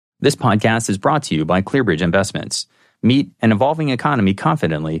This podcast is brought to you by ClearBridge Investments. Meet an evolving economy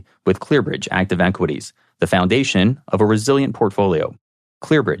confidently with ClearBridge Active Equities, the foundation of a resilient portfolio.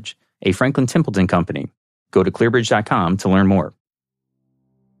 ClearBridge, a Franklin Templeton company. Go to clearbridge.com to learn more.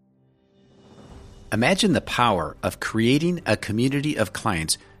 Imagine the power of creating a community of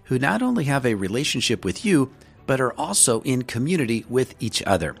clients who not only have a relationship with you, but are also in community with each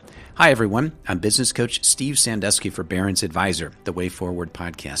other. Hi, everyone. I'm business coach Steve Sandusky for Barron's Advisor, the Way Forward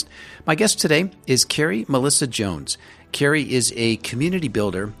podcast. My guest today is Carrie Melissa Jones. Carrie is a community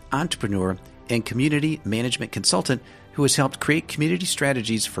builder, entrepreneur, and community management consultant who has helped create community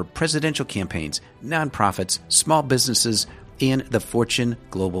strategies for presidential campaigns, nonprofits, small businesses, and the Fortune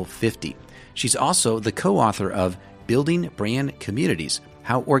Global 50. She's also the co-author of Building Brand Communities,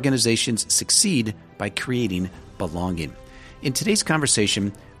 How Organizations Succeed by Creating Belonging. In today's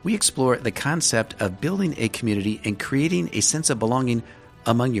conversation, we explore the concept of building a community and creating a sense of belonging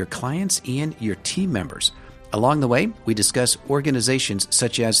among your clients and your team members. Along the way, we discuss organizations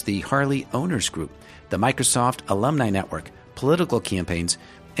such as the Harley Owners Group, the Microsoft Alumni Network, political campaigns,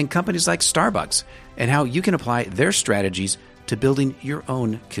 and companies like Starbucks, and how you can apply their strategies to building your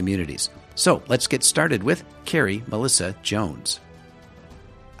own communities. So let's get started with Carrie Melissa Jones.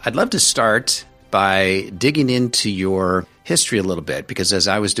 I'd love to start by digging into your history a little bit, because as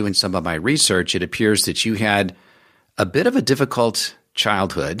I was doing some of my research, it appears that you had a bit of a difficult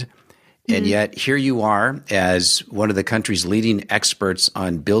childhood, and yet here you are as one of the country's leading experts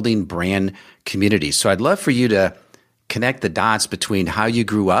on building brand communities. So I'd love for you to connect the dots between how you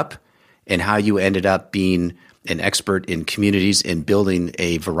grew up and how you ended up being an expert in communities and building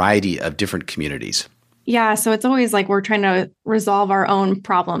a variety of different communities. Yeah. So it's always like we're trying to resolve our own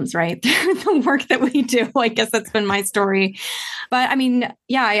problems, right? Through the work that we do. I guess that's been my story. But I mean,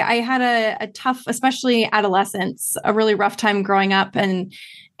 yeah, I had a tough, especially adolescence, a really rough time growing up and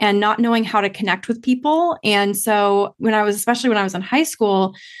not knowing how to connect with people. And so especially when I was in high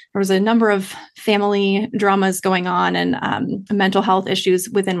school, there was a number of family dramas going on and mental health issues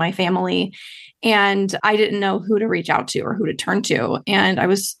within my family. And I didn't know who to reach out to or who to turn to. And I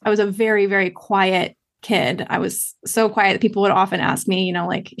was a very, very quiet kid. I was so quiet that people would often ask me,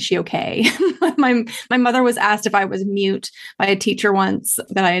 like, is she okay? My mother was asked if I was mute by a teacher once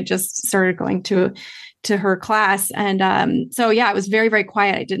that I had just started going to her class. And so, yeah, I was very, very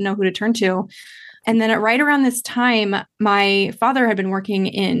quiet. I didn't know who to turn to. And then right around this time, my father had been working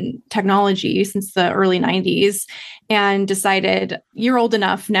in technology since the early 90s and decided, you're old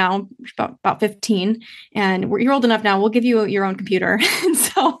enough now, about 15, and you're old enough now, we'll give you your own computer. And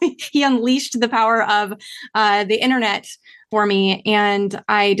so he unleashed the power of the internet for me. And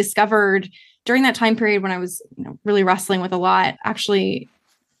I discovered during that time period when I was really wrestling with a lot, actually,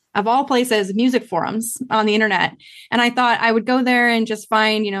 of all places, music forums on the internet. And I thought I would go there and just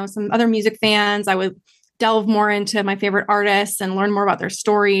find, some other music fans. I would delve more into my favorite artists and learn more about their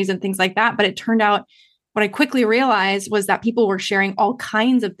stories and things like that. But it turned out what I quickly realized was that people were sharing all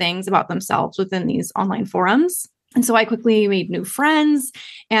kinds of things about themselves within these online forums. And so I quickly made new friends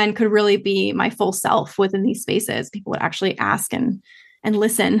and could really be my full self within these spaces. People would actually ask and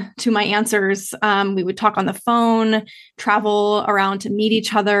listen to my answers. We would talk on the phone, travel around to meet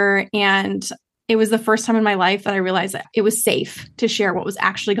each other. And it was the first time in my life that I realized that it was safe to share what was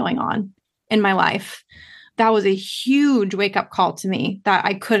actually going on in my life. That was a huge wake-up call to me that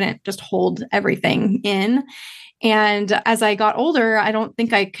I couldn't just hold everything in. And as I got older, I don't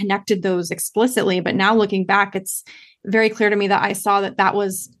think I connected those explicitly, but now looking back, it's very clear to me that I saw that that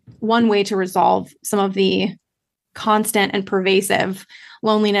was one way to resolve some of the constant and pervasive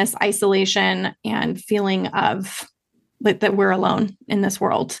loneliness, isolation, and feeling of that we're alone in this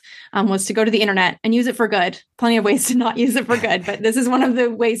world, was to go to the internet and use it for good. Plenty of ways to not use it for good, but this is one of the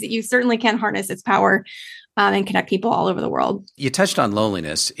ways that you certainly can harness its power and connect people all over the world. You touched on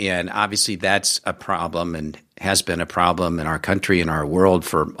loneliness, and obviously that's a problem and has been a problem in our country and our world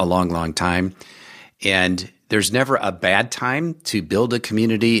for a long, long time. And there's never a bad time to build a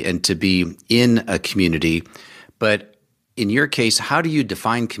community and to be in a community. But in your case, how do you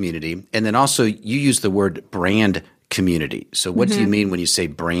define community? And then also you use the word brand community. So what do you mean when you say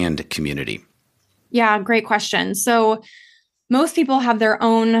brand community? Yeah, great question. So most people have their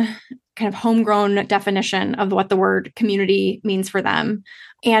own kind of homegrown definition of what the word community means for them.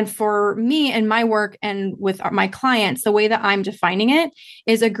 And for me and my work and with my clients, the way that I'm defining it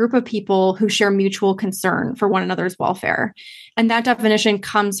is a group of people who share mutual concern for one another's welfare. And that definition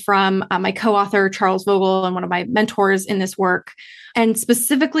comes from my co-author, Charles Vogel, and one of my mentors in this work. And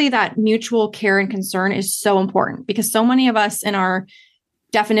specifically, that mutual care and concern is so important because so many of us in our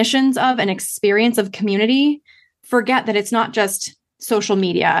definitions of an experience of community forget that it's not just social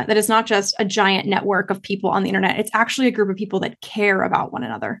media, that is not just a giant network of people on the internet. It's actually a group of people that care about one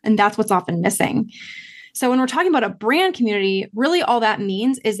another. And that's what's often missing. So when we're talking about a brand community, really all that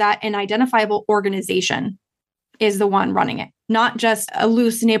means is that an identifiable organization is the one running it, not just a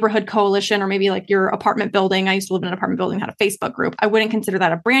loose neighborhood coalition or maybe like your apartment building. I used to live in an apartment building that had a Facebook group. I wouldn't consider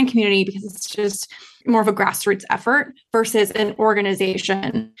that a brand community because it's just more of a grassroots effort versus an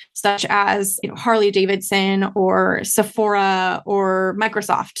organization such as Harley Davidson or Sephora or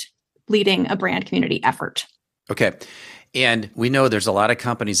Microsoft leading a brand community effort. Okay. And we know there's a lot of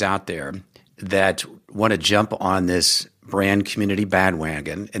companies out there that want to jump on this brand community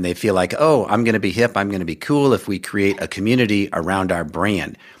bandwagon, and they feel like, oh, I'm going to be hip, I'm going to be cool if we create a community around our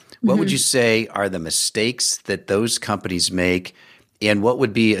brand. What would you say are the mistakes that those companies make? And what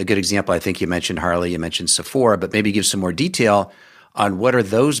would be a good example? I think you mentioned Harley, you mentioned Sephora, but maybe give some more detail on what are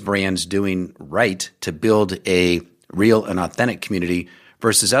those brands doing right to build a real and authentic community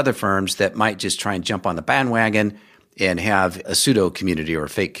versus other firms that might just try and jump on the bandwagon and have a pseudo community or a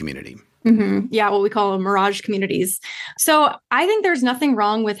fake community. Yeah, what we call mirage communities. So I think there's nothing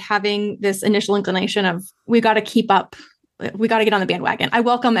wrong with having this initial inclination of we got to keep up. We got to get on the bandwagon. I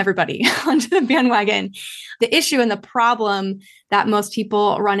welcome everybody onto the bandwagon. The issue and the problem that most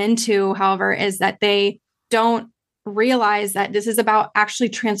people run into, however, is that they don't realize that this is about actually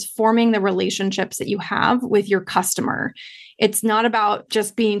transforming the relationships that you have with your customer. It's not about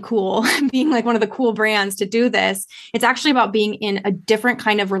just being cool, being like one of the cool brands to do this. It's actually about being in a different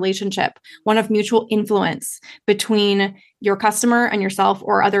kind of relationship, one of mutual influence between your customer and yourself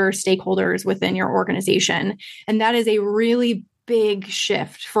or other stakeholders within your organization. And that is a really big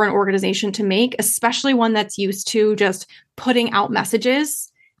shift for an organization to make, especially one that's used to just putting out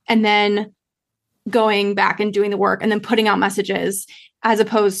messages and then going back and doing the work and then putting out messages, as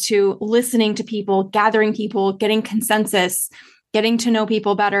opposed to listening to people, gathering people, getting consensus, getting to know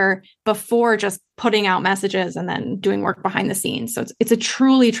people better before just putting out messages and then doing work behind the scenes. So it's a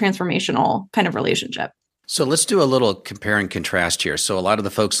truly transformational kind of relationship. So let's do a little compare and contrast here. So a lot of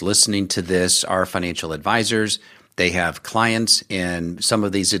the folks listening to this are financial advisors. They have clients, and some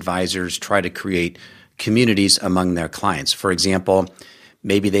of these advisors try to create communities among their clients. For example,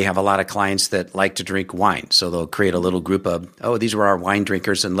 maybe they have a lot of clients that like to drink wine. So they'll create a little group of, oh, these are our wine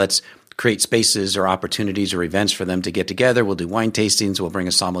drinkers, and let's create spaces or opportunities or events for them to get together. We'll do wine tastings. We'll bring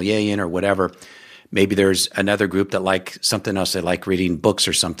a sommelier in or whatever. Maybe there's another group that like something else. They like reading books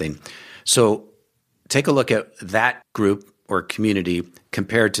or something. So take a look at that group or community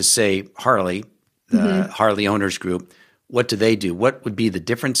compared to, say, Harley, the Harley Owners Group. What do they do? What would be the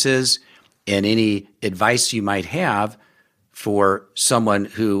differences, and any advice you might have for someone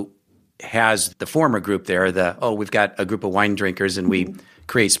who has the former group there, we've got a group of wine drinkers and we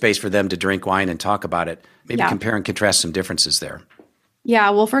create space for them to drink wine and talk about it. Maybe compare and contrast some differences there. Yeah.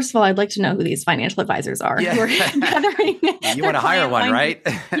 Well, first of all, I'd like to know who these financial advisors are. Yeah. Who are gathering You want to hire one, right?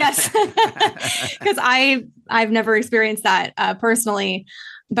 Yes. Because I've never experienced that personally.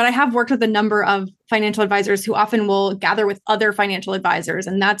 But I have worked with a number of financial advisors who often will gather with other financial advisors.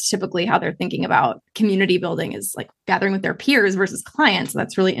 And that's typically how they're thinking about community building, is like gathering with their peers versus clients.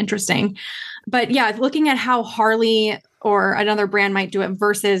 That's really interesting. But yeah, looking at how Harley or another brand might do it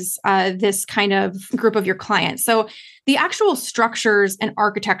versus this kind of group of your clients. So the actual structures and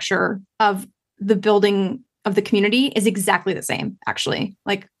architecture of the building of the community is exactly the same, actually.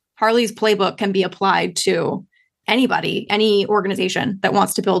 Like Harley's playbook can be applied to anybody, any organization that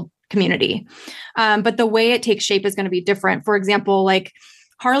wants to build community. But the way it takes shape is going to be different. For example, like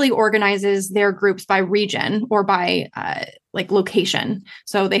Harley organizes their groups by region or by like location.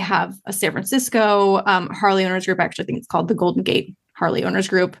 So they have a San Francisco Harley Owners Group. Actually, I think it's called the Golden Gate Harley Owners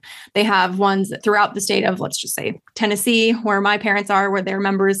Group. They have ones throughout the state of, let's just say, Tennessee, where my parents are, where they're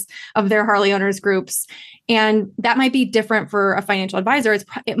members of their Harley Owners groups. And that might be different for a financial advisor.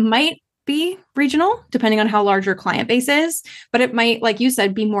 It might be regional, depending on how large your client base is, but it might, like you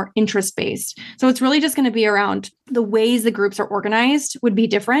said, be more interest-based. So it's really just going to be around the ways the groups are organized would be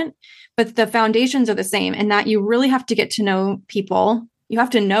different, but the foundations are the same, and that you really have to get to know people. You have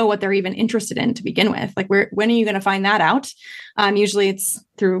to know what they're even interested in to begin with. Like, when are you going to find that out? Usually it's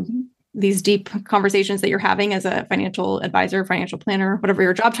through these deep conversations that you're having as a financial advisor, financial planner, whatever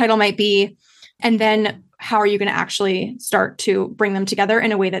your job title might be. And then how are you going to actually start to bring them together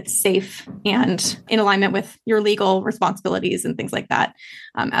in a way that's safe and in alignment with your legal responsibilities and things like that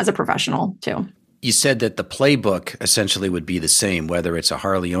as a professional too? You said that the playbook essentially would be the same, whether it's a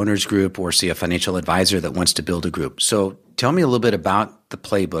Harley Owners Group or, say, a financial advisor that wants to build a group. So tell me a little bit about the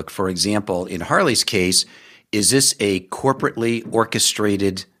playbook. For example, in Harley's case, is this a corporately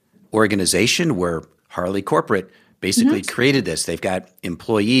orchestrated organization where Harley Corporate basically created this. They've got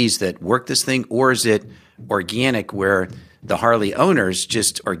employees that work this thing, or is it organic where the Harley owners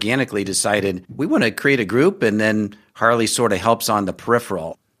just organically decided we want to create a group and then Harley sort of helps on the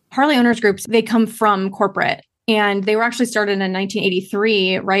peripheral? Harley owners groups, they come from corporate. And they were actually started in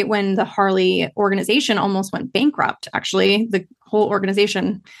 1983, right when the Harley organization almost went bankrupt. Actually, the whole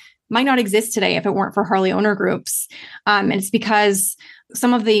organization might not exist today if it weren't for Harley owner groups. And it's because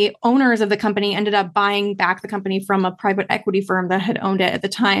some of the owners of the company ended up buying back the company from a private equity firm that had owned it at the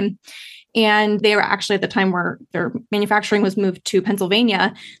time. And they were actually at the time where their manufacturing was moved to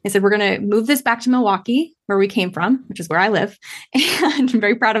Pennsylvania. They said, we're going to move this back to Milwaukee, where we came from, which is where I live. And I'm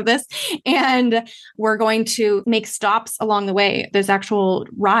very proud of this. And we're going to make stops along the way. This actual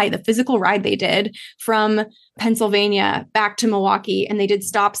ride, the physical ride they did from Pennsylvania back to Milwaukee. And they did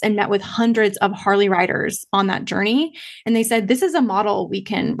stops and met with hundreds of Harley riders on that journey. And they said, this is a model we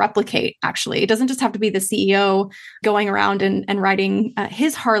can replicate, actually. It doesn't just have to be the CEO going around and riding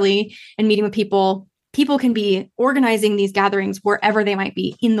his Harley and meeting with people. People can be organizing these gatherings wherever they might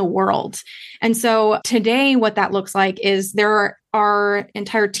be in the world. And so today, what that looks like is there are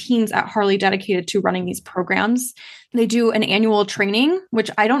entire teams at Harley dedicated to running these programs. They do an annual training, which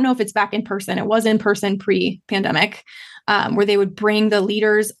I don't know if it's back in person. It was in person pre-pandemic, where they would bring the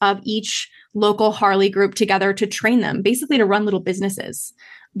leaders of each local Harley group together to train them, basically to run little businesses,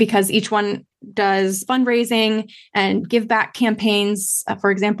 because each one does fundraising and give back campaigns.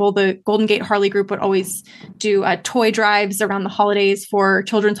 For example, the Golden Gate Harley group would always do toy drives around the holidays for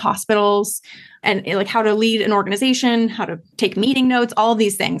children's hospitals, and like how to lead an organization, how to take meeting notes, all of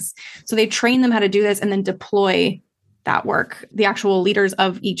these things. So they train them how to do this and then deploy that work. The actual leaders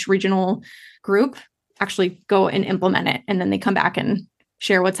of each regional group actually go and implement it. And then they come back and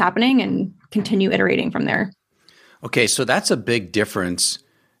share what's happening and continue iterating from there. Okay, so that's a big difference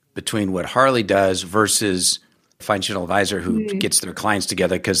between what Harley does versus a financial advisor who gets their clients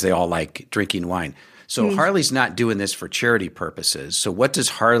together because they all like drinking wine. So Harley's not doing this for charity purposes. So what does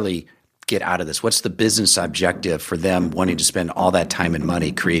Harley get out of this? What's the business objective for them wanting to spend all that time and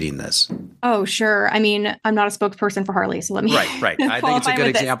money creating this? Oh, sure. I mean, I'm not a spokesperson for Harley, so let me Right. I think it's a good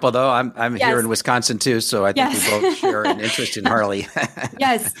example, though. I'm here in Wisconsin, too, so I think we both share an interest in Harley.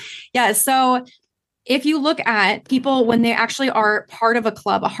 Yes. So if you look at people when they actually are part of a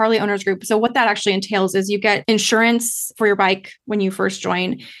club, a Harley owners group, so what that actually entails is you get insurance for your bike when you first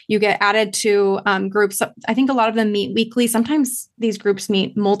join. You get added to groups. I think a lot of them meet weekly. Sometimes these groups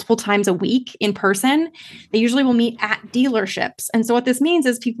meet multiple times a week in person. They usually will meet at dealerships. And so what this means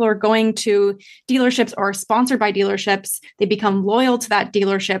is people are going to dealerships or sponsored by dealerships. They become loyal to that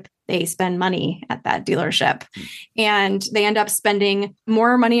dealership. They spend money at that dealership, and they end up spending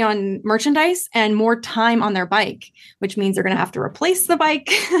more money on merchandise and more time on their bike, which means they're going to have to replace the bike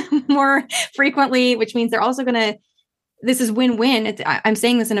more frequently, which means they're also going to, this is win-win. I'm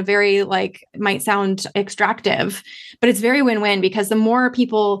saying this in a very it might sound extractive, but it's very win-win, because the more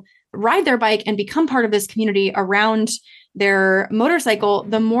people ride their bike and become part of this community around their motorcycle,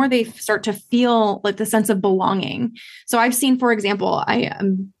 the more they start to feel like the sense of belonging. So I've seen, for example, I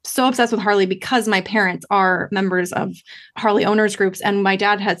am so obsessed with Harley because my parents are members of Harley owners groups, and my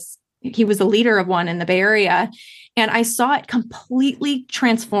dad he was the leader of one in the Bay Area. And I saw it completely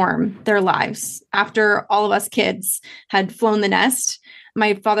transform their lives after all of us kids had flown the nest.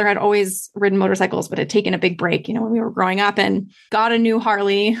 My father had always ridden motorcycles, but had taken a big break, when we were growing up, and got a new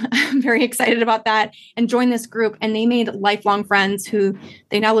Harley. I'm very excited about that, and joined this group. And they made lifelong friends who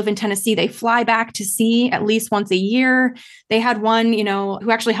they now live in Tennessee. They fly back to see at least once a year. They had one,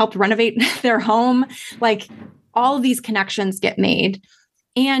 who actually helped renovate their home. Like, all of these connections get made.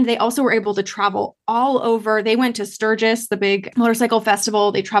 And they also were able to travel all over. They went to Sturgis, the big motorcycle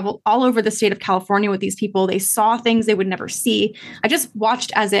festival. They traveled all over the state of California with these people. They saw things they would never see. I just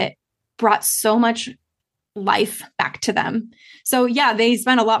watched as it brought so much life back to them. So yeah, they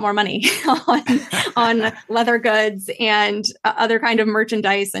spent a lot more money on leather goods and other kind of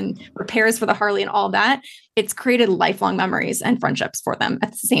merchandise and repairs for the Harley and all that. It's created lifelong memories and friendships for them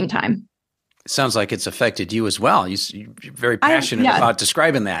at the same time. Sounds like it's affected you as well. You're very passionate about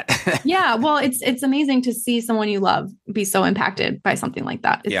describing that. Yeah. Well, it's amazing to see someone you love be so impacted by something like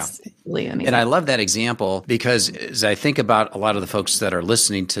that. It's really amazing. And I love that example, because as I think about a lot of the folks that are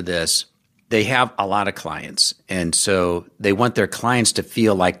listening to this, they have a lot of clients. And so they want their clients to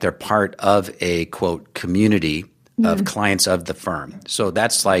feel like they're part of a, quote, community of clients of the firm. So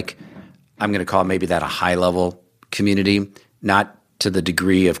that's like, I'm going to call maybe that a high level community, not to the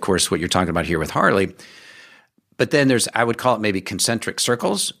degree, of course, what you're talking about here with Harley. But then I would call it maybe concentric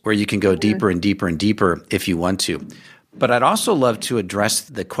circles, where you can go deeper and deeper and deeper if you want to. But I'd also love to address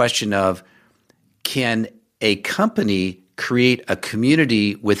the question of, can a company create a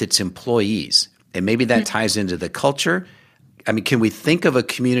community with its employees? And maybe that ties into the culture. I mean, can we think of a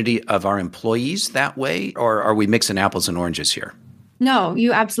community of our employees that way, or are we mixing apples and oranges here? No,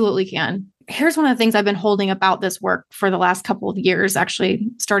 you absolutely can. Here's one of the things I've been holding about this work for the last couple of years, actually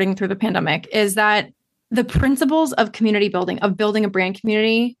starting through the pandemic, is that the principles of community building, of building a brand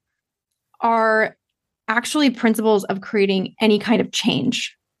community, are actually principles of creating any kind of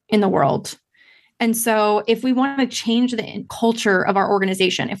change in the world. And so if we want to change the culture of our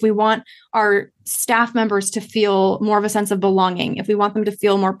organization, if we want our staff members to feel more of a sense of belonging, if we want them to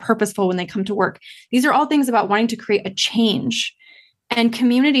feel more purposeful when they come to work, these are all things about wanting to create a change. And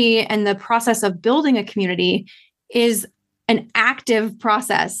community and the process of building a community is an active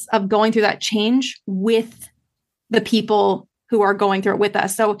process of going through that change with the people who are going through it with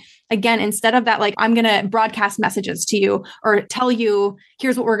us. So again, instead of that, like, I'm going to broadcast messages to you or tell you,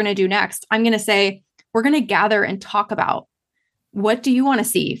 here's what we're going to do next. I'm going to say, we're going to gather and talk about, what do you want to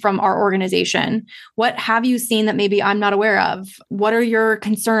see from our organization? What have you seen that maybe I'm not aware of? What are your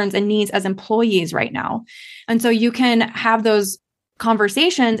concerns and needs as employees right now? And so you can have those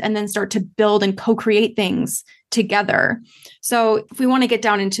conversations and then start to build and co-create things together. So if we want to get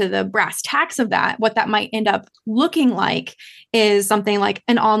down into the brass tacks of that, what that might end up looking like is something like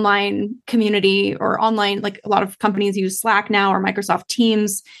an online community or online, like a lot of companies use Slack now or Microsoft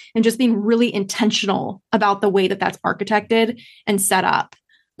Teams, and just being really intentional about the way that that's architected and set up.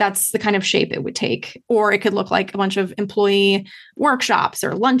 That's the kind of shape it would take. Or it could look like a bunch of employee workshops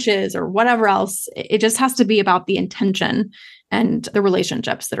or lunches or whatever else. It just has to be about the intention and the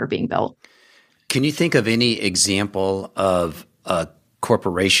relationships that are being built. Can you think of any example of a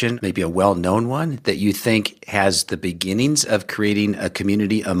corporation, maybe a well-known one, that you think has the beginnings of creating a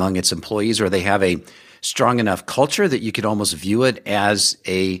community among its employees, or they have a strong enough culture that you could almost view it as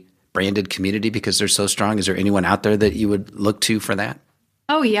a branded community because they're so strong? Is there anyone out there that you would look to for that?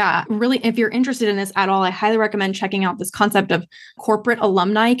 Oh, yeah. Really, if you're interested in this at all, I highly recommend checking out this concept of corporate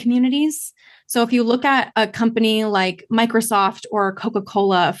alumni communities. So if you look at a company like Microsoft or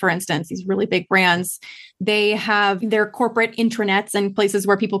Coca-Cola, for instance, these really big brands, they have their corporate intranets and places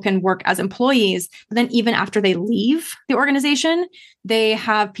where people can work as employees. But then even after they leave the organization, they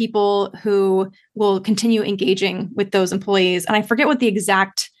have people who will continue engaging with those employees. And I forget what the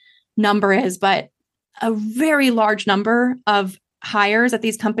exact number is, but a very large number of hires at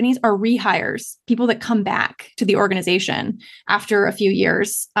these companies are rehires, people that come back to the organization after a few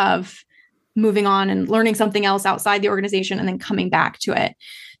years of moving on and learning something else outside the organization and then coming back to it.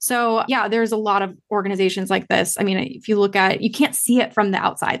 So yeah, there's a lot of organizations like this. I mean, if you look at, you can't see it from the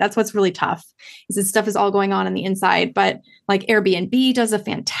outside. That's what's really tough, is this stuff is all going on the inside. But like Airbnb does a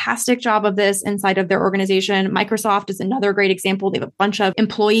fantastic job of this inside of their organization. Microsoft is another great example. They have a bunch of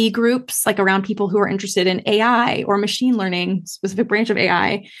employee groups like around people who are interested in AI or machine learning, specific branch of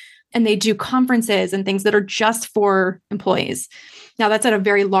AI. And they do conferences and things that are just for employees. Now that's at a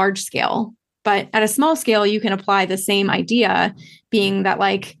very large scale. But at a small scale, you can apply the same idea, being that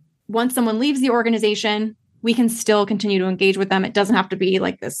like once someone leaves the organization, we can still continue to engage with them. It doesn't have to be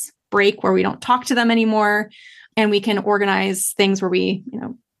like this break where we don't talk to them anymore. And we can organize things where we,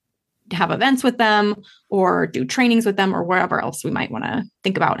 have events with them or do trainings with them or wherever else we might want to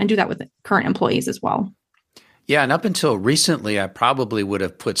think about, and do that with current employees as well. Yeah. And up until recently, I probably would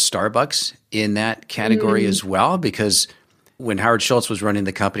have put Starbucks in that category as well, because when Howard Schultz was running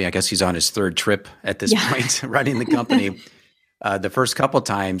the company, I guess he's on his third trip at this point, running the company. The first couple of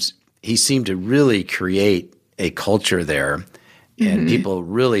times, he seemed to really create a culture there, and people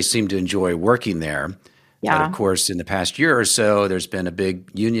really seemed to enjoy working there. Yeah. But of course, in the past year or so, there's been a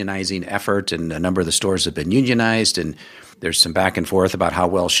big unionizing effort, and a number of the stores have been unionized, and there's some back and forth about how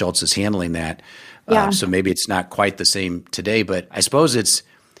well Schultz is handling that. So maybe it's not quite the same today, but I suppose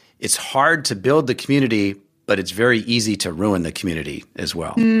it's hard to build the community, but it's very easy to ruin the community as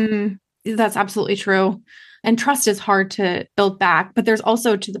well. That's absolutely true. And trust is hard to build back. But there's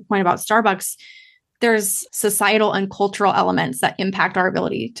also, to the point about Starbucks, there's societal and cultural elements that impact our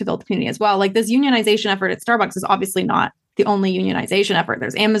ability to build community as well. Like this unionization effort at Starbucks is obviously not the only unionization effort.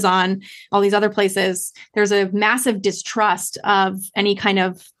 There's Amazon, all these other places. There's a massive distrust of any kind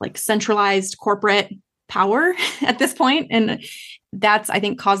of like centralized corporate power at this point. And that's, I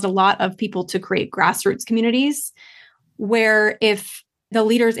think, caused a lot of people to create grassroots communities where if the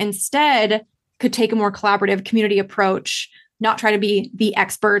leaders instead could take a more collaborative community approach, not try to be the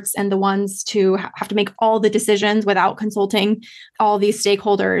experts and the ones to have to make all the decisions without consulting all these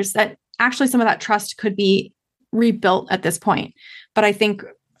stakeholders, that actually some of that trust could be rebuilt at this point. But I think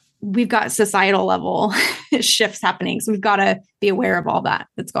we've got societal level shifts happening. So we've got to be aware of all that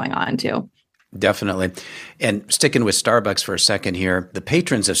that's going on too. Definitely. And sticking with Starbucks for a second here, the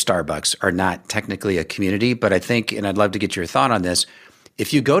patrons of Starbucks are not technically a community, but I think, and I'd love to get your thought on this,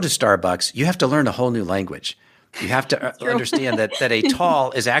 if you go to Starbucks, you have to learn a whole new language. You have to understand that a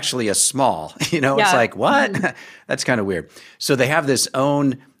tall is actually a small. It's like, what? That's kind of weird. So they have this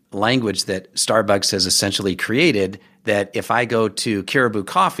own language that Starbucks has essentially created that if I go to Caribou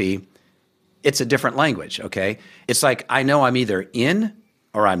Coffee, it's a different language, okay? It's like I know I'm either in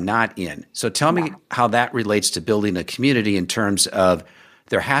or I'm not in. So tell me how that relates to building a community in terms of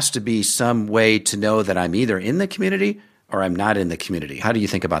there has to be some way to know that I'm either in the community or I'm not in the community. How do you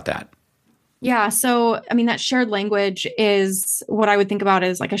think about that? Yeah. So, that shared language is what I would think about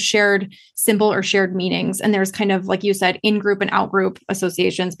as like a shared symbol or shared meanings. And there's kind of, like you said, in-group and out-group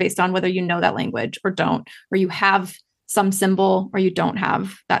associations based on whether you know that language or don't, or you have some symbol or you don't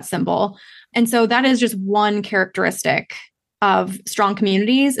have that symbol. And so that is just one characteristic of strong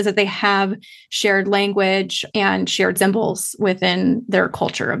communities, is that they have shared language and shared symbols within their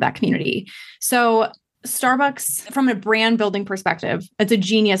culture of that community. So Starbucks, from a brand building perspective, it's a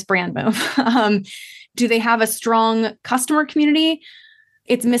genius brand move. Do they have a strong customer community?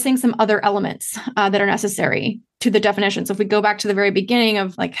 It's missing some other elements that are necessary to the definition. So if we go back to the very beginning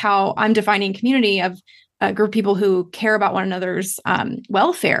of like how I'm defining community of a group of people who care about one another's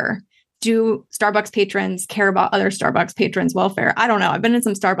welfare, do Starbucks patrons care about other Starbucks patrons' welfare? I don't know. I've been in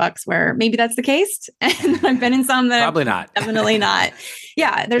some Starbucks where maybe that's the case. And I've been in some that probably not. Definitely not.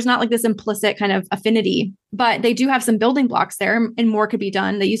 Yeah, there's not like this implicit kind of affinity, but they do have some building blocks there and more could be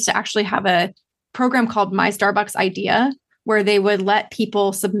done. They used to actually have a program called My Starbucks Idea, where they would let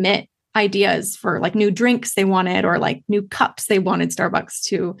people submit ideas for like new drinks they wanted or like new cups they wanted Starbucks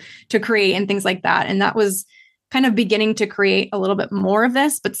to create and things like that. And that was kind of beginning to create a little bit more of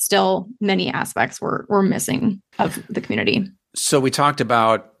this, but still many aspects were missing of the community. So we talked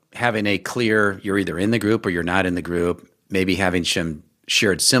about having a clear, you're either in the group or you're not in the group, maybe having some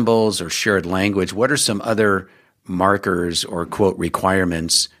shared symbols or shared language. What are some other markers or quote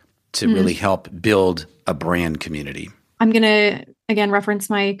requirements to really help build a brand community? I'm going to, again, reference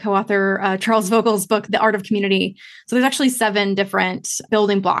my co-author, Charles Vogel's book, The Art of Community. So there's actually 7 different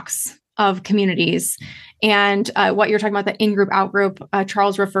building blocks of communities. And what you're talking about, the in-group, out-group,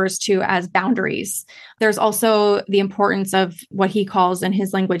 Charles refers to as boundaries. There's also the importance of what he calls in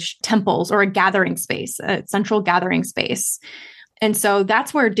his language temples, or a gathering space, a central gathering space. And so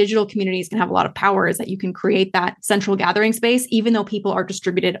that's where digital communities can have a lot of power, is that you can create that central gathering space, even though people are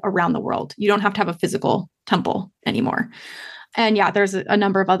distributed around the world. You don't have to have a physical temple anymore. And yeah, there's a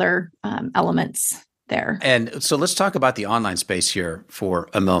number of other elements there. And so let's talk about the online space here for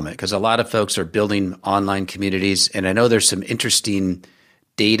a moment, because a lot of folks are building online communities. And I know there's some interesting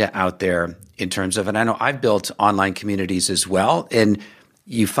data out there in terms of, and I know I've built online communities as well. And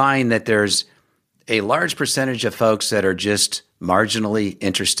you find that there's a large percentage of folks that are just marginally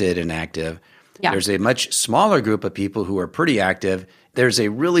interested and active. Yeah. There's a much smaller group of people who are pretty active. There's a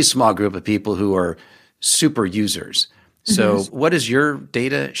really small group of people who are super users. So what has your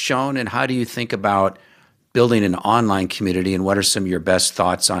data shown, and how do you think about building an online community, and what are some of your best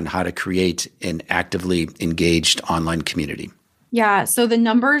thoughts on how to create an actively engaged online community? Yeah. So the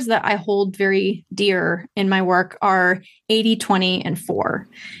numbers that I hold very dear in my work are 80, 20, and 4.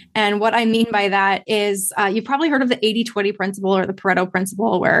 And what I mean by that is you've probably heard of the 80-20 principle, or the Pareto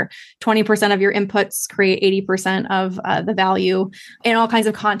principle, where 20% of your inputs create 80% of the value in all kinds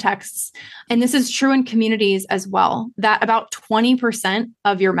of contexts. And this is true in communities as well, that about 20%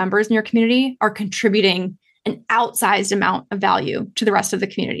 of your members in your community are contributing an outsized amount of value to the rest of the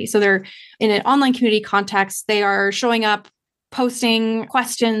community. So they're in an online community context, they are showing up, posting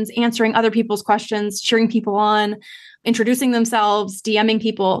questions, answering other people's questions, cheering people on, introducing themselves, DMing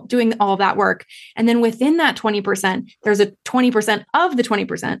people, doing all of that work. And then within that 20%, there's a 20% of the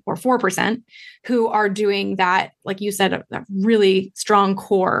 20%, or 4%, who are doing that, like you said, a really strong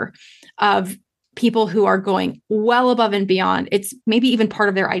core of people who are going well above and beyond. It's maybe even part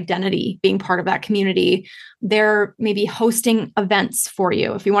of their identity, being part of that community. They're maybe hosting events for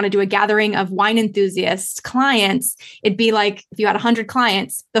you. If you want to do a gathering of wine enthusiasts, clients, it'd be like if you had 100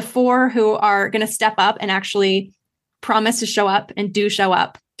 clients, the 4 who are going to step up and actually promise to show up and do show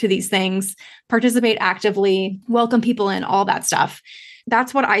up to these things, participate actively, welcome people in, all that stuff.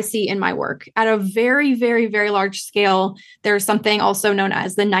 That's what I see in my work. At a very, very, very large scale, there's something also known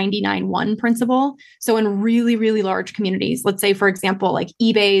as the 99-1 principle. So in really, really large communities, let's say, for example, like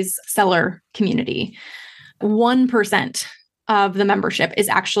eBay's seller community, 1% of the membership is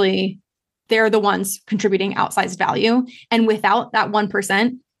actually, they're the ones contributing outsized value. And without that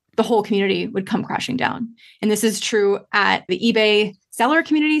 1%, the whole community would come crashing down. And this is true at the eBay seller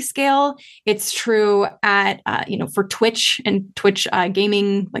community scale. It's true at, for Twitch and Twitch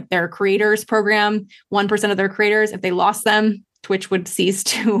gaming, like their creators program, 1% of their creators, if they lost them, Twitch would cease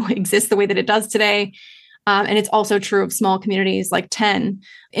to exist the way that it does today. And it's also true of small communities like 10.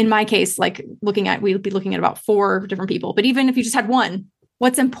 In my case, we'd be looking at about 4 different people. But even if you just had one,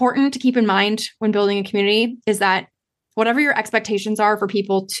 what's important to keep in mind when building a community is that whatever your expectations are for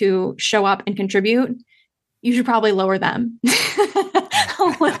people to show up and contribute, you should probably lower them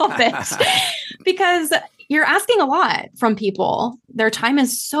a little bit because you're asking a lot from people. Their time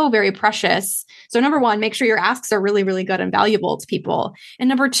is so very precious. So number one, make sure your asks are really, really good and valuable to people. And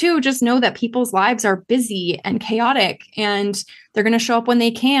number two, just know that people's lives are busy and chaotic and they're going to show up when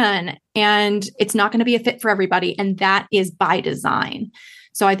they can. And it's not going to be a fit for everybody. And that is by design.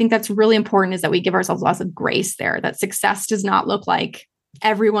 So I think that's really important, is that we give ourselves lots of grace there, that success does not look like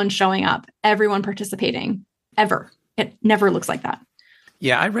everyone showing up, everyone participating, ever. It never looks like that.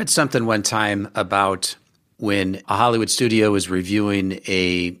 Yeah, I read something one time about when a Hollywood studio was reviewing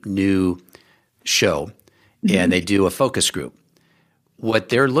a new show and they do a focus group. What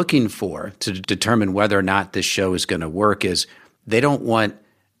they're looking for to determine whether or not this show is going to work is they don't want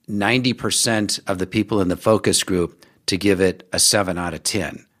 90% of the people in the focus group to give it a 7 out of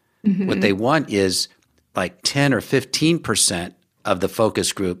 10. What they want is like 10 or 15% of the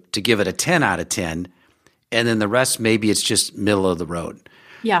focus group to give it a 10 out of 10. And then the rest, maybe it's just middle of the road.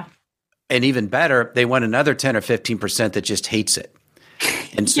 Yeah. And even better, they want another 10 or 15% that just hates it.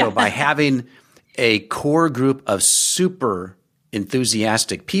 And so by having a core group of super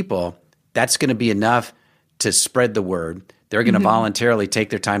enthusiastic people, that's going to be enough to spread the word. They're going to voluntarily take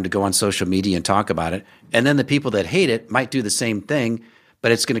their time to go on social media and talk about it. And then the people that hate it might do the same thing,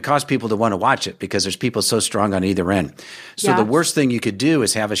 but it's going to cause people to want to watch it because there's people so strong on either end. So the worst thing you could do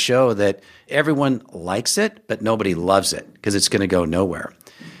is have a show that everyone likes it, but nobody loves it because it's going to go nowhere.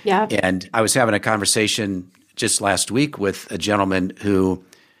 Yeah. And I was having a conversation just last week with a gentleman who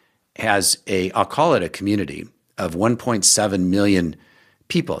has I'll call it a community of 1.7 million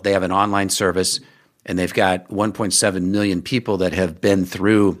people. They have an online service and they've got 1.7 million people that have been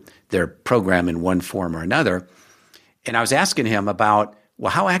through their program in one form or another. And I was asking him about,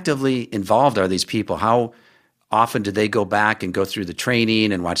 well, how actively involved are these people? How often do they go back and go through the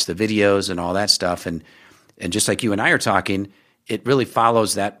training and watch the videos and all that stuff? And just like you and I are talking, it really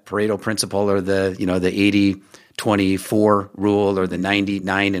follows that Pareto principle or the 80-20-4 rule or the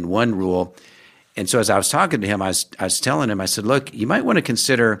 90-9-1 rule. And so as I was talking to him, I was telling him, I said, look, you might want to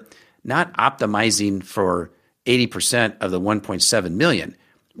consider not optimizing for 80% of the 1.7 million.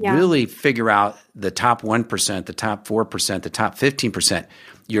 Yeah. Really figure out the top 1%, the top 4%, the top 15%,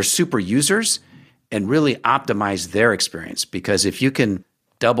 your super users, and really optimize their experience. Because if you can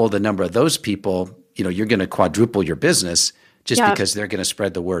double the number of those people, you're going to quadruple your business just because they're going to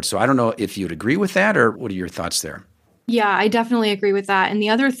spread the word. So I don't know if you'd agree with that, or what are your thoughts there? Yeah, I definitely agree with that. And the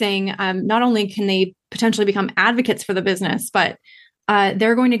other thing, not only can they potentially become advocates for the business, but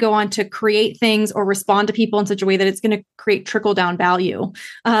they're going to go on to create things or respond to people in such a way that it's going to create trickle-down value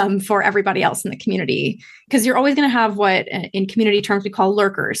for everybody else in the community. Because you're always going to have what in community terms we call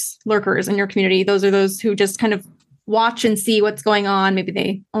lurkers in your community. Those are those who just kind of watch and see what's going on. Maybe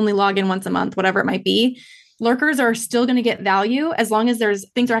they only log in once a month, whatever it might be. Lurkers are still going to get value as long as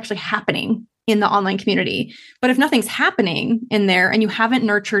things are actually happening in the online community. But if nothing's happening in there and you haven't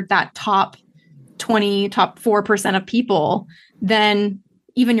nurtured that top 20, top 4% of people, then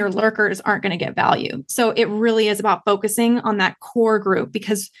even your lurkers aren't going to get value. So it really is about focusing on that core group,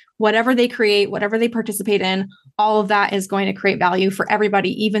 because whatever they create, whatever they participate in, all of that is going to create value for everybody,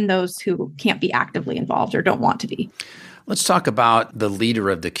 even those who can't be actively involved or don't want to be. Let's talk about the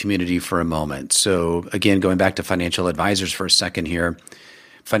leader of the community for a moment. So again, going back to financial advisors for a second here,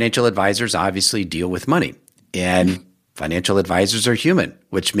 financial advisors obviously deal with money, and financial advisors are human,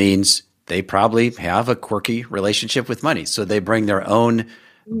 which means they probably have a quirky relationship with money. So they bring their own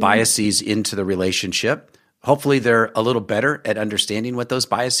biases into the relationship. Hopefully they're a little better at understanding what those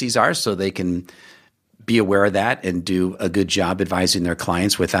biases are so they can be aware of that and do a good job advising their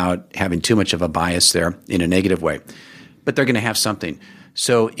clients without having too much of a bias there in a negative way. But they're going to have something.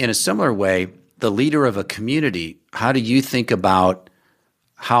 So in a similar way, the leader of a community, how do you think about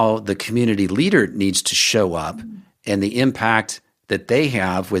how the community leader needs to show up and the impact that they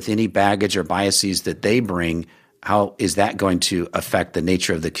have with any baggage or biases that they bring? How is that going to affect the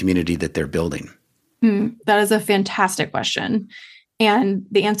nature of the community that they're building? That is a fantastic question. And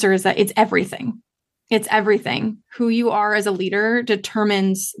the answer is that it's everything. It's everything. Who you are as a leader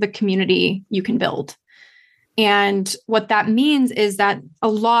determines the community you can build. And what that means is that a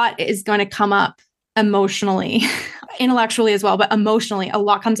lot is going to come up emotionally intellectually as well, but emotionally, a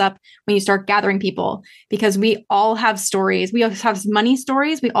lot comes up when you start gathering people, because we all have stories. We also have money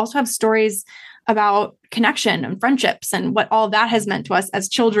stories. We also have stories about connection and friendships and what all that has meant to us as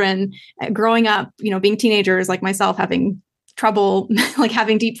children, growing up, being teenagers like myself, having trouble, like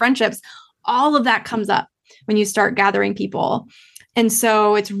having deep friendships. All of that comes up when you start gathering people. And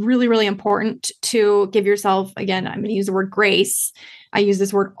so it's really, really important to give yourself, again, I'm going to use the word grace. I use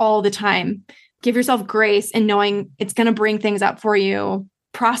this word all the time. Give yourself grace in knowing it's going to bring things up for you.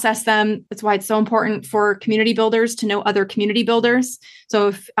 Process them. That's why it's so important for community builders to know other community builders. So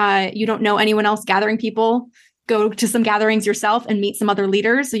if you don't know anyone else gathering people, go to some gatherings yourself and meet some other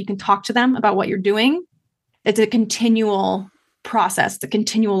leaders so you can talk to them about what you're doing. It's a continual process, the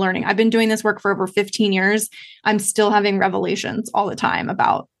continual learning. I've been doing this work for over 15 years. I'm still having revelations all the time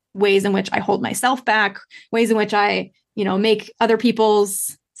about ways in which I hold myself back, ways in which I, make other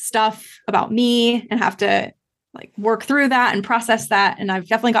people's stuff about me and have to work through that and process that. And I've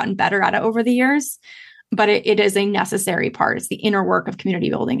definitely gotten better at it over the years, but it is a necessary part. It's the inner work of community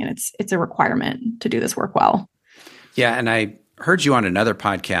building, and it's a requirement to do this work well. Yeah. And I heard you on another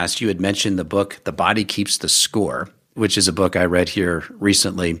podcast. You had mentioned the book, The Body Keeps the Score, which is a book I read here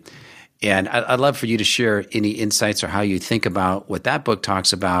recently. And I'd love for you to share any insights or how you think about what that book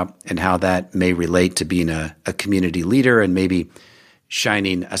talks about and how that may relate to being a community leader and maybe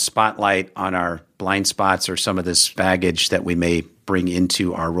shining a spotlight on our blind spots or some of this baggage that we may bring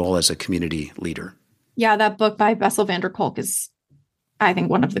into our role as a community leader. Yeah, that book by Bessel van der Kolk is, I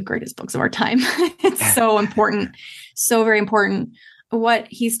think, one of the greatest books of our time. It's so important, so very important. What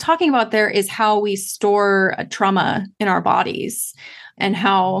he's talking about there is how we store a trauma in our bodies and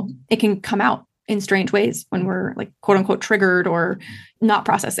how it can come out in strange ways when we're quote unquote triggered or not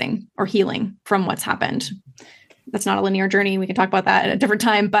processing or healing from what's happened. That's not a linear journey. We can talk about that at a different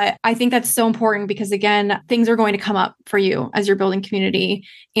time. But I think that's so important because, again, things are going to come up for you as you're building community.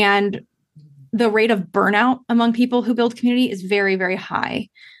 And the rate of burnout among people who build community is very, very high.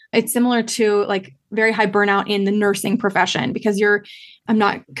 It's similar to very high burnout in the nursing profession because I'm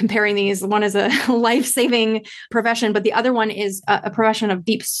not comparing these. One is a life-saving profession, but the other one is a profession of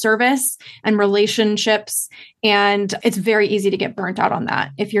deep service and relationships. And it's very easy to get burnt out on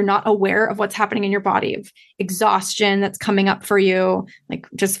that. If you're not aware of what's happening in your body, of exhaustion that's coming up for you,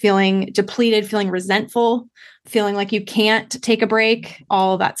 just feeling depleted, feeling resentful, feeling like you can't take a break,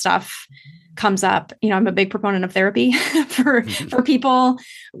 all of that stuff comes up. I'm a big proponent of therapy for people,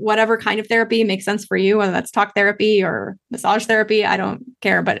 whatever kind of therapy makes sense for you, whether that's talk therapy or massage therapy, I don't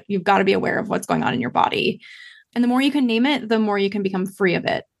care, but you've got to be aware of what's going on in your body. And the more you can name it, the more you can become free of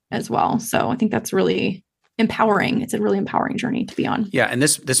it as well. So I think that's really empowering. It's a really empowering journey to be on. Yeah. And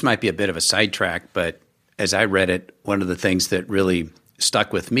this might be a bit of a sidetrack, but as I read it, one of the things that really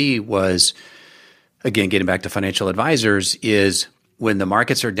stuck with me was, again, getting back to financial advisors, is when the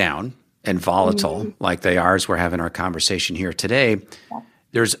markets are down and volatile like they are as we're having our conversation here today,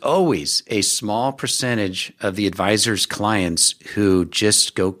 there's always a small percentage of the advisor's clients who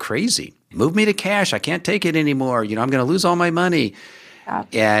just go crazy. Move me to cash. I can't take it anymore. I'm going to lose all my money. Yeah.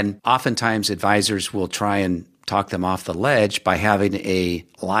 And oftentimes advisors will try and talk them off the ledge by having a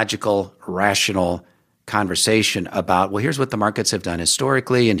logical, rational conversation about, well, here's what the markets have done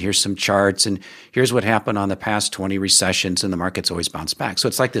historically, and here's some charts, and here's what happened on the past 20 recessions, and the market's always bounced back. So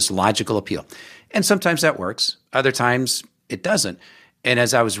it's like this logical appeal. And sometimes that works. Other times it doesn't. And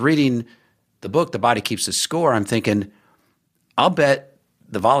as I was reading the book, The Body Keeps the Score, I'm thinking, I'll bet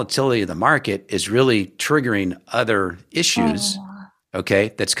the volatility of the market is really triggering other issues,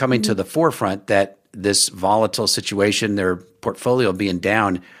 that's coming to the forefront, that this volatile situation, their portfolio being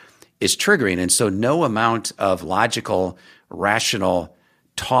down, is triggering. And so no amount of logical, rational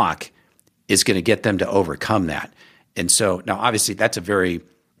talk is going to get them to overcome that. And so now, obviously, that's a very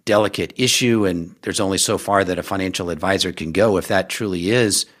delicate issue, and there's only so far that a financial advisor can go if that truly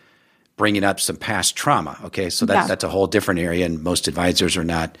is bringing up some past trauma. Okay, so that's a whole different area, and most advisors are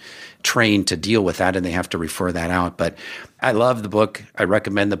not trained to deal with that, and they have to refer that out. But I love the book. I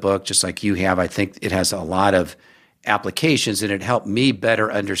recommend the book, just like you have. I think it has a lot of applications, and it helped me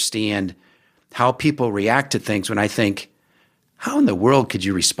better understand how people react to things when I think, how in the world could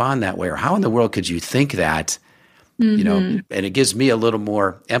you respond that way? Or how in the world could you think that? And it gives me a little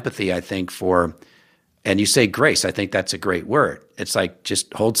more empathy, I think, and you say grace, I think that's a great word. It's like,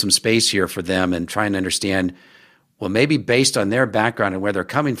 just hold some space here for them and try and understand, well, maybe based on their background and where they're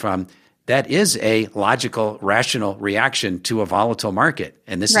coming from, that is a logical, rational reaction to a volatile market.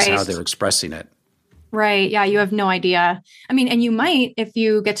 And this is how they're expressing it. Right. Yeah. You have no idea. I mean, and you might, if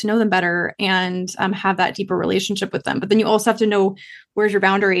you get to know them better and have that deeper relationship with them, but then you also have to know where's your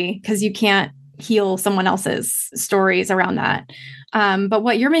boundary, because you can't heal someone else's stories around that. But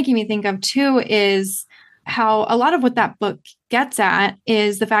what you're making me think of too is how a lot of what that book gets at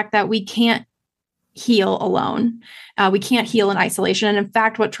is the fact that we can't heal alone. We can't heal in isolation. And in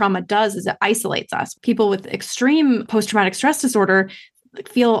fact, what trauma does is it isolates us. People with extreme post-traumatic stress disorder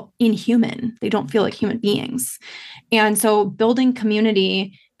feel inhuman. They don't feel like human beings. And so building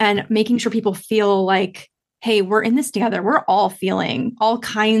community and making sure people feel like, hey, we're in this together. We're all feeling all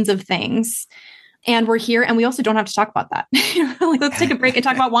kinds of things. And we're here. And we also don't have to talk about that. Like, let's take a break and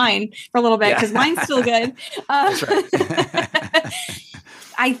talk about wine for a little bit because wine's still good. That's right.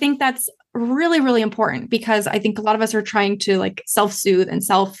 I think that's really, really important because I think a lot of us are trying to like self-soothe and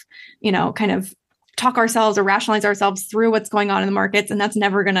kind of talk ourselves or rationalize ourselves through what's going on in the markets. And that's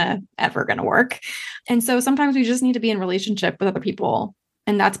never ever gonna work. And so sometimes we just need to be in relationship with other people.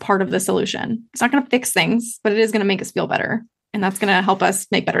 And that's part of the solution. It's not going to fix things, but it is going to make us feel better. And that's going to help us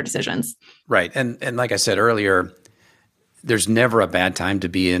make better decisions. Right. And like I said earlier, there's never a bad time to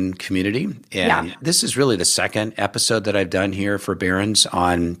be in community. And This is really the second episode that I've done here for Barron's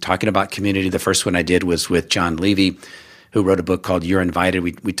on talking about community. The first one I did was with John Levy, who wrote a book called You're Invited.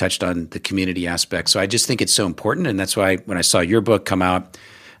 We touched on the community aspect. So I just think it's so important. And that's why when I saw your book come out,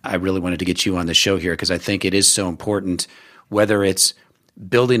 I really wanted to get you on the show here because I think it is so important, whether it's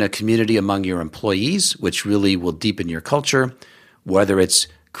building a community among your employees, which really will deepen your culture, whether it's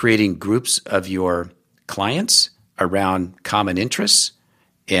creating groups of your clients around common interests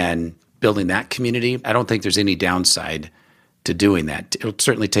and building that community. I don't think there's any downside to doing that. It'll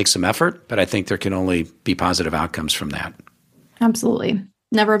certainly take some effort, but I think there can only be positive outcomes from that. Absolutely.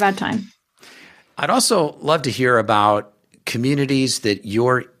 Never a bad time. I'd also love to hear about communities that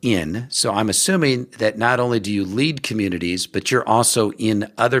you're in. So I'm assuming that not only do you lead communities, but you're also in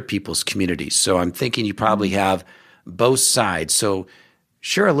other people's communities. So I'm thinking you probably have both sides. So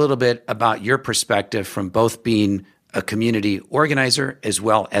share a little bit about your perspective from both being a community organizer as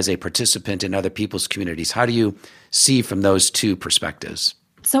well as a participant in other people's communities. How do you see from those two perspectives?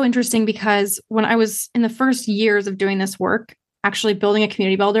 So interesting because when I was in the first years of doing this work, actually building a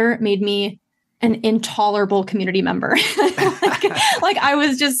community builder made me an intolerable community member. like I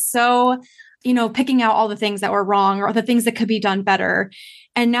was just so, picking out all the things that were wrong or the things that could be done better.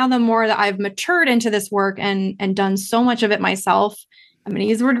 And now the more that I've matured into this work and done so much of it myself, I'm going to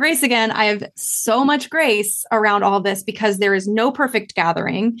use the word grace again. I have so much grace around all of this because there is no perfect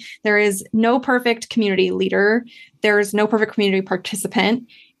gathering. There is no perfect community leader. There is no perfect community participant.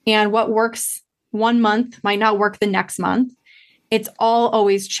 And what works one month might not work the next month. It's all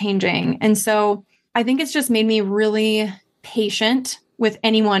always changing. And so I think it's just made me really patient with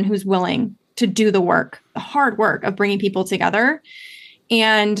anyone who's willing to do the work, the hard work of bringing people together.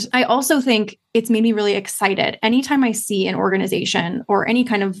 And I also think it's made me really excited. Anytime I see an organization or any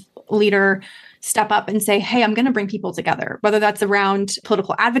kind of leader step up and say, hey, I'm going to bring people together, whether that's around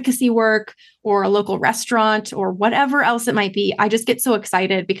political advocacy work or a local restaurant or whatever else it might be, I just get so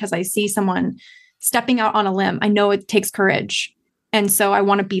excited because I see someone stepping out on a limb. I know it takes courage. And so I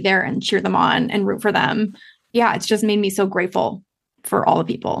want to be there and cheer them on and root for them. Yeah, it's just made me so grateful for all the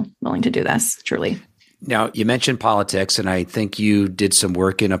people willing to do this, truly. Now, you mentioned politics, and I think you did some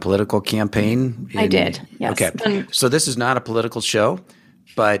work in a political campaign. I did, yes. Okay. So this is not a political show,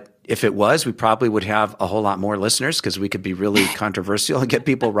 but if it was, we probably would have a whole lot more listeners because we could be really controversial and get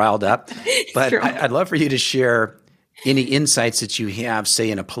people riled up. But I'd love for you to share any insights that you have,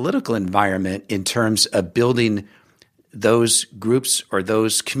 say, in a political environment in terms of building those groups or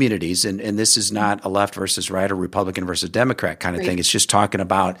those communities. And this is not a left versus right or Republican versus Democrat kind of thing. It's just talking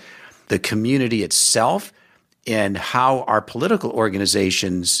about the community itself and how our political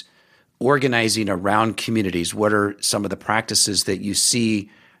organizations organizing around communities. What are some of the practices that you see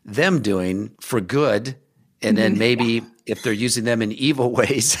them doing for good? And then maybe if they're using them in evil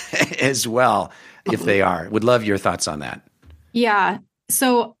ways as well, if they are. Would love your thoughts on that. Yeah.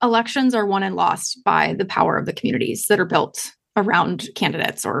 So elections are won and lost by the power of the communities that are built around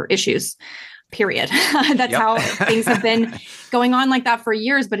candidates or issues, period. That's how things have been going on like that for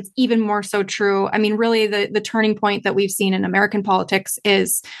years, but it's even more so true. I mean, really the turning point that we've seen in American politics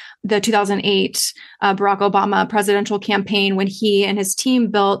is the 2008 Barack Obama presidential campaign when he and his team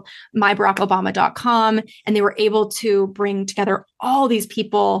built mybarackobama.com, and they were able to bring together all these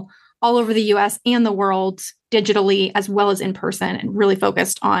people all over the US and the world digitally as well as in person and really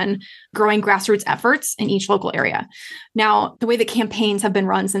focused on growing grassroots efforts in each local area. Now, the way that campaigns have been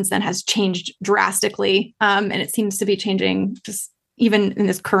run since then has changed drastically. And it seems to be changing just even in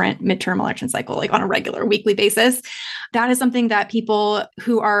this current midterm election cycle, like on a regular weekly basis. That is something that people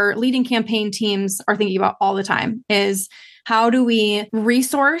who are leading campaign teams are thinking about all the time is how do we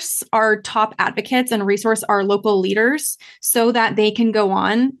resource our top advocates and resource our local leaders so that they can go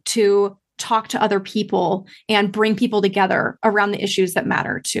on to talk to other people and bring people together around the issues that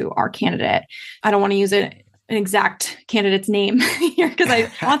matter to our candidate. I don't want to use an exact candidate's name here because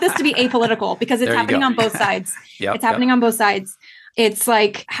I want this to be apolitical because it's happening on both sides. It's happening on both sides. It's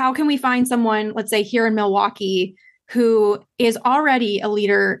like, how can we find someone, let's say here in Milwaukee, who is already a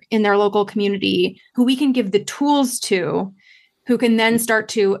leader in their local community, who we can give the tools to, who can then start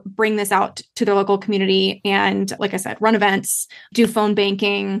to bring this out to their local community and, like I said, run events, do phone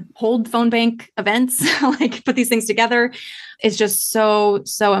banking, hold phone bank events, like put these things together is just so,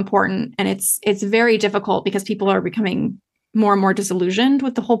 so important. And it's very difficult because people are becoming more and more disillusioned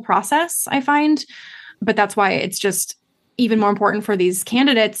with the whole process, I find. But that's why it's just even more important for these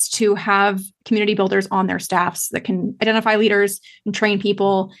candidates to have community builders on their staffs that can identify leaders and train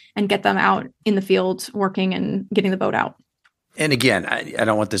people and get them out in the field working and getting the vote out. And again, I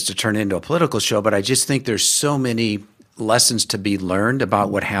don't want this to turn into a political show, but I just think there's so many lessons to be learned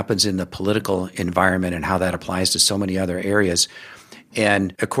about what happens in the political environment and how that applies to so many other areas.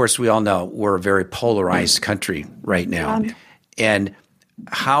 And of course, we all know we're a very polarized country right now. And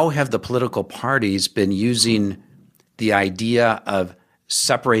how have the political parties been using the idea of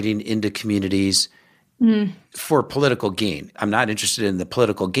separating into communities for political gain? I'm not interested in the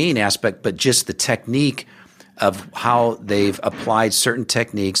political gain aspect, but just the technique of how they've applied certain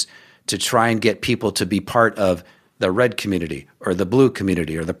techniques to try and get people to be part of the red community or the blue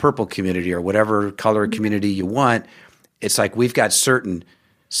community or the purple community or whatever color community you want. It's like we've got certain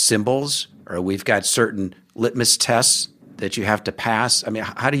symbols or we've got certain litmus tests that you have to pass. I mean,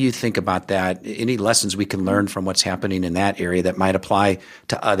 how do you think about that? Any lessons we can learn from what's happening in that area that might apply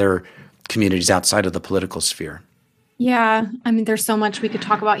to other communities outside of the political sphere? Yeah, I mean, there's so much we could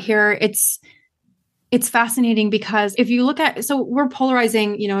talk about here. It's fascinating because if you look at, so we're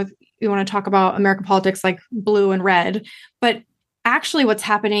polarizing, if you want to talk about American politics, like blue and red, but actually what's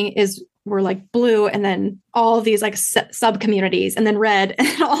happening is we're like blue and then all these like sub communities and then red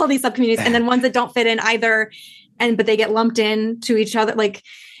and all these sub communities and then ones that don't fit in either. But they get lumped in to each other.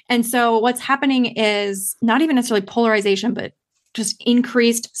 And so what's happening is not even necessarily polarization, but just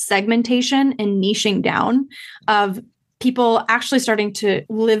increased segmentation and niching down of people actually starting to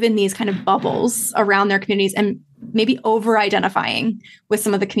live in these kind of bubbles around their communities and maybe over-identifying with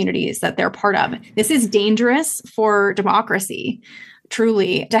some of the communities that they're part of. This is dangerous for democracy,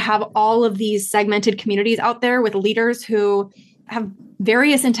 truly, to have all of these segmented communities out there with leaders who have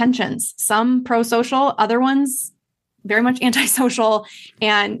various intentions, some pro-social, other ones very much antisocial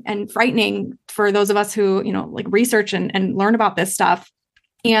and frightening for those of us who, like research and learn about this stuff.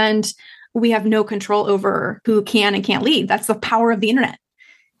 And we have no control over who can and can't lead. That's the power of the internet.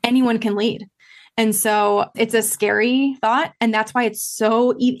 Anyone can lead. And so it's a scary thought. And that's why it's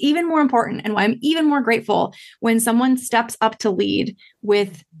so even more important and why I'm even more grateful when someone steps up to lead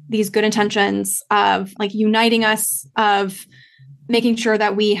with these good intentions of like uniting us, of making sure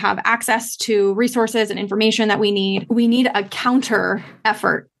that we have access to resources and information that we need. We need a counter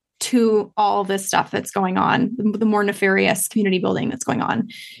effort to all this stuff that's going on, the more nefarious community building that's going on.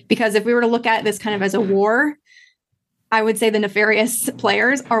 Because if we were to look at this kind of as a war, I would say the nefarious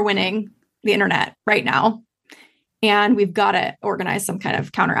players are winning the internet right now. And we've got to organize some kind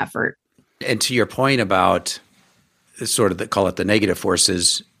of counter effort. And to your point about sort of call it the negative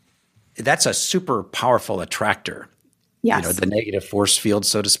forces, that's a super powerful attractor. Yes. The negative force field,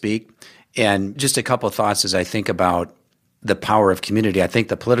 so to speak. And just a couple of thoughts as I think about the power of community. I think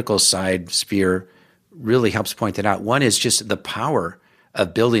the political side sphere really helps point that out. One is just the power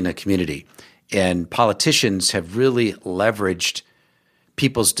of building a community. And politicians have really leveraged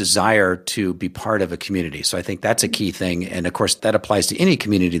people's desire to be part of a community. So I think that's a key thing. And of course, that applies to any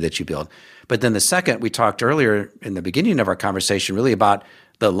community that you build. But then the second, we talked earlier in the beginning of our conversation really about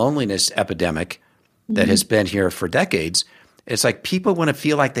the loneliness epidemic that has been here for decades. It's like people want to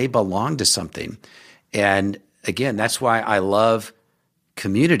feel like they belong to something. And again, that's why I love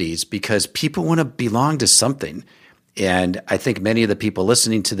communities, because people want to belong to something. And I think many of the people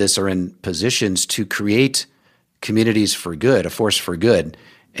listening to this are in positions to create communities for good, a force for good.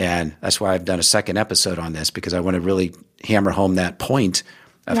 And that's why I've done a second episode on this, because I want to really hammer home that point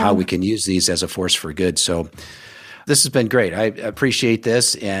of how we can use these as a force for good. So this has been great. I appreciate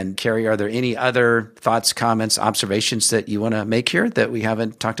this. And Carrie, are there any other thoughts, comments, observations that you want to make here that we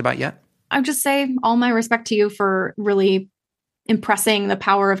haven't talked about yet? I would just say all my respect to you for really impressing the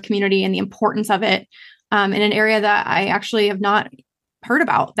power of community and the importance of it in an area that I actually have not heard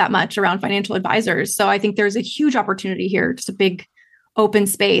about that much around financial advisors. So I think there's a huge opportunity here, just a big open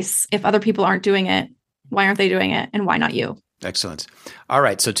space. If other people aren't doing it, why aren't they doing it? And why not you? Excellent. All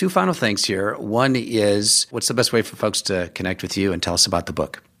right. So 2 final things here. One is, what's the best way for folks to connect with you, and tell us about the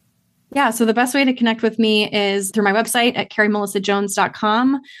book? Yeah. So the best way to connect with me is through my website at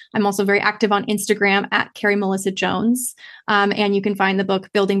CarrieMelissaJones.com. I'm also very active on Instagram at CarrieMelissaJones. And you can find the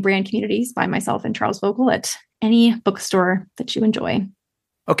book Building Brand Communities by myself and Charles Vogel at any bookstore that you enjoy.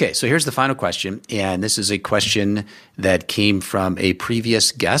 Okay, so here's the final question. And this is a question that came from a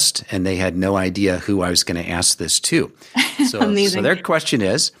previous guest, and they had no idea who I was going to ask this to. So their question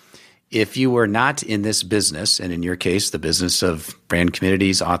is, if you were not in this business, and in your case, the business of brand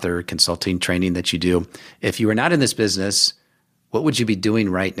communities, author, consulting, training that you do, if you were not in this business, what would you be doing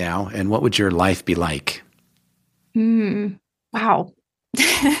right now? And what would your life be like? Wow.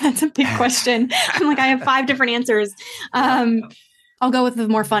 That's a big question. I'm like, I have 5 different answers. I'll go with the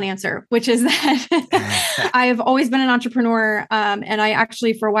more fun answer, which is that I have always been an entrepreneur. And I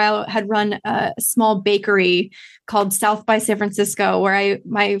actually, for a while, had run a small bakery called South by San Francisco, where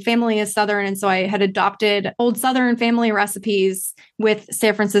my family is Southern. And so I had adopted old Southern family recipes with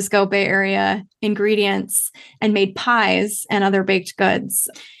San Francisco Bay Area ingredients and made pies and other baked goods.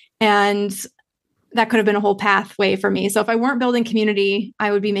 And that could have been a whole pathway for me. So if I weren't building community,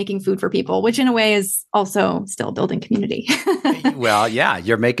 I would be making food for people, which in a way is also still building community. Well, yeah,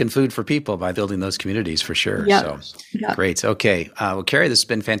 you're making food for people by building those communities for sure. Yep. So Great. Okay. Well, Carrie, this has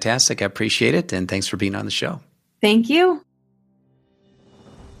been fantastic. I appreciate it. And thanks for being on the show. Thank you.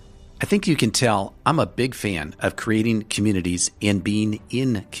 I think you can tell I'm a big fan of creating communities and being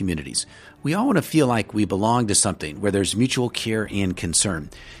in communities. We all want to feel like we belong to something where there's mutual care and concern.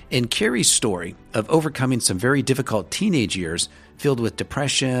 And Carrie's story of overcoming some very difficult teenage years filled with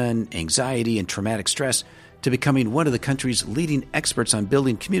depression, anxiety, and traumatic stress to becoming one of the country's leading experts on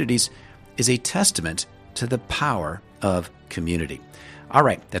building communities is a testament to the power of community. All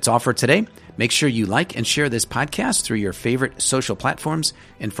right, that's all for today. Make sure you like and share this podcast through your favorite social platforms.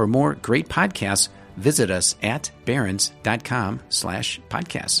 And for more great podcasts, visit us at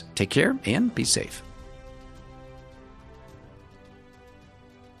barons.com/podcasts. Take care and be safe.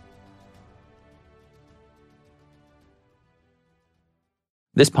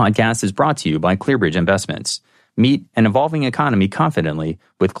 This podcast is brought to you by ClearBridge Investments. Meet an evolving economy confidently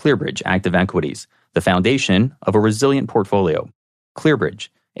with ClearBridge Active Equities, the foundation of a resilient portfolio. ClearBridge,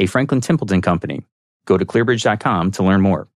 a Franklin Templeton company. Go to clearbridge.com to learn more.